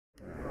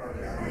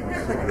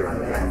All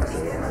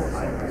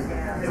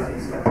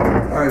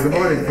right, good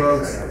morning,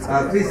 folks.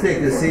 Please take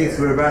your seats.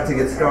 We're about to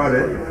get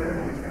started.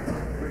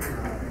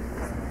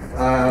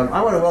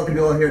 I want to welcome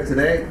you all here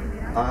today.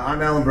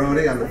 I'm Alan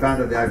Brody. I'm the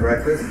founder of the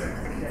iBreakfast.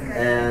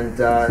 And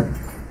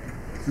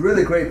it's a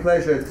really great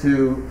pleasure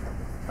to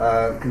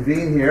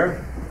convene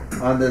here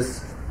on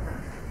this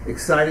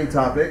exciting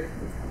topic.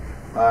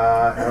 And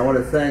I want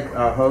to thank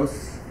our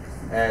hosts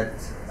at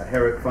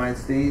Herrick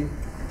Feinstein,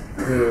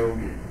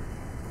 who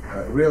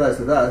realized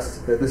with us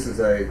that this is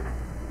a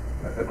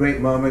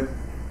great moment,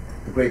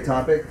 a great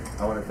topic.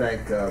 I want to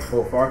thank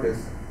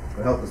Farkas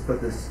who helped us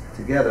put this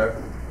together.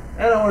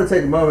 And I want to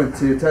take a moment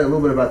to tell you a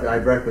little bit about the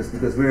iBreakfast,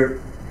 because we're,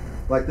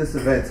 like this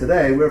event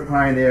today, we're a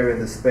pioneer in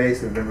this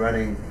space. We've been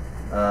running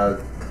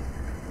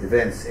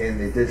events in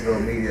the digital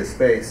media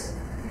space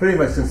pretty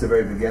much since the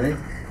very beginning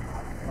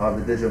of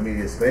the digital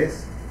media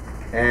space.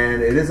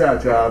 And it is our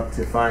job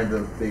to find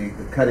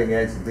the cutting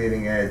edge, the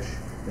bleeding edge,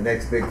 the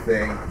next big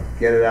thing,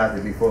 get it out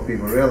there before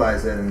people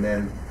realize it, and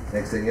then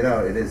next thing you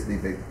know, it is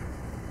the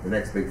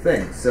next big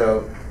thing.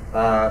 So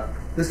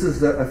this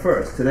is a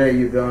first. Today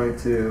you're going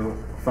to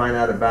find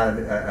out about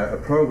a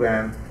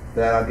program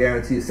that I'll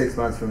guarantee you 6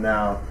 months from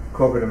now,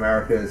 corporate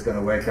America is going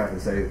to wake up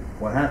and say,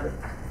 what happened?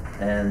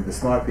 And the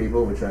smart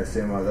people, which I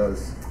assume are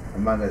those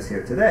among us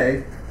here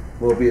today,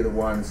 will be the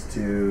ones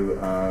to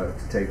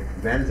take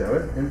advantage of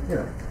it and, you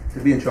know, to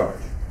be in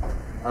charge.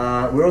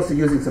 We're also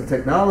using some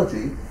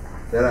technology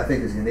that I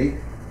think is unique.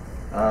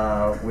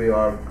 We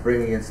are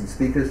bringing in some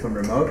speakers from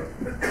remote.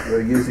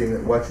 We're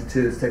using Watch It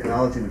Two's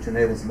technology, which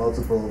enables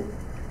multiple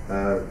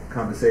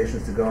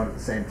conversations to go on at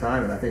the same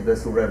time, and I think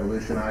this will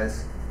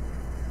revolutionize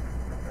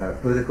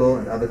political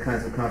and other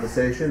kinds of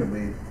conversation. And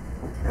we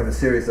have a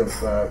series of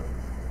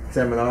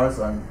seminars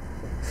on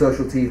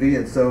social TV,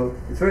 and so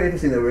it's very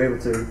interesting that we're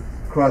able to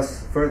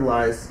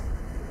cross-fertilize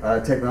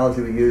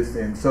technology we used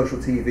in social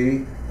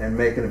TV and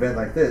make an event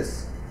like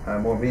this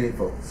more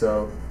meaningful.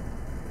 So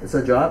it's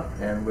our job,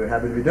 and we're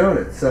happy to be doing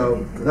it.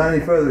 So without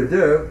any further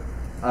ado,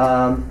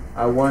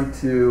 I want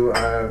to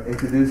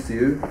introduce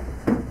you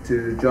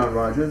to John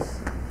Rogers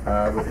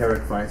with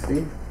Herrick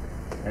Feinstein,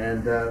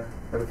 and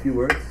have a few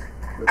words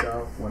with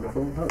our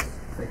wonderful host.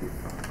 Thank you.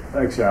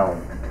 Thanks, Alan.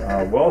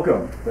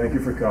 Welcome. Thank you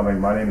for coming.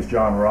 My name is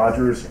John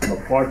Rogers. I'm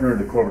a partner in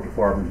the corporate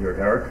department here at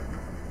Herrick.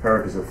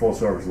 Herrick is a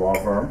full-service law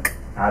firm.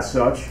 As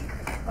such,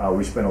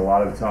 we spend a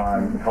lot of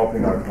time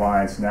helping our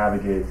clients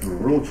navigate through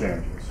rule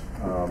changes.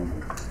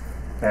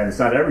 And it's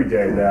not every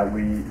day that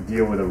we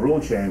deal with a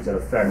rule change that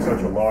affects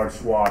such a large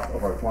swath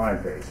of our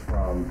client base,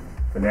 from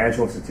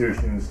financial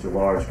institutions to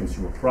large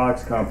consumer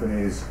products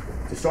companies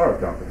to startup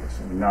companies.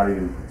 I mean, not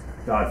even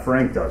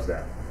Dodd-Frank does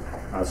that.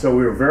 So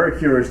we were very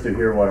curious to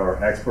hear what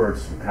our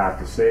experts have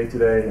to say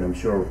today, and I'm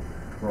sure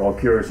we're all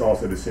curious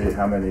also to see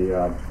how many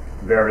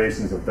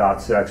variations of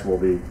 .sex will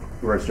be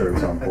registered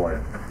at some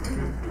point.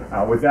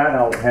 With that,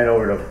 I'll hand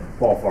over to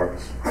Paul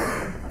Farkas.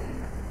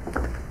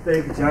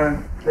 Thank you,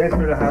 John. Thanks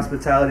for the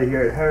hospitality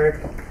here at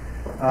Herrick.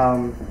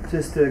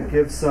 Just to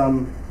give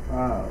some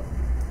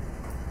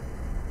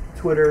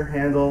Twitter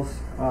handles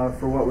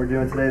for what we're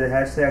doing today. The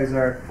hashtags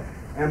are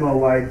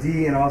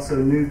MOYD and also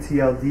new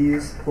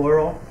TLDs,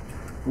 plural,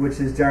 which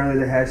is generally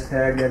the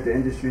hashtag that the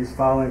industry is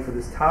following for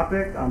this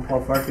topic. I'm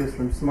Paul Farkas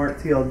from Smart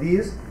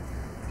TLDs,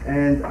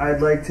 and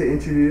I'd like to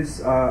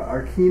introduce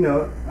our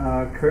keynote,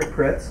 Kurt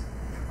Pritz,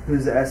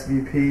 who's the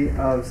SVP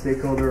of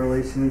Stakeholder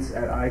Relations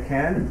at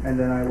ICANN, and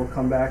then I will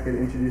come back and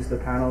introduce the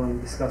panel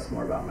and discuss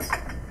more about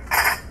myself.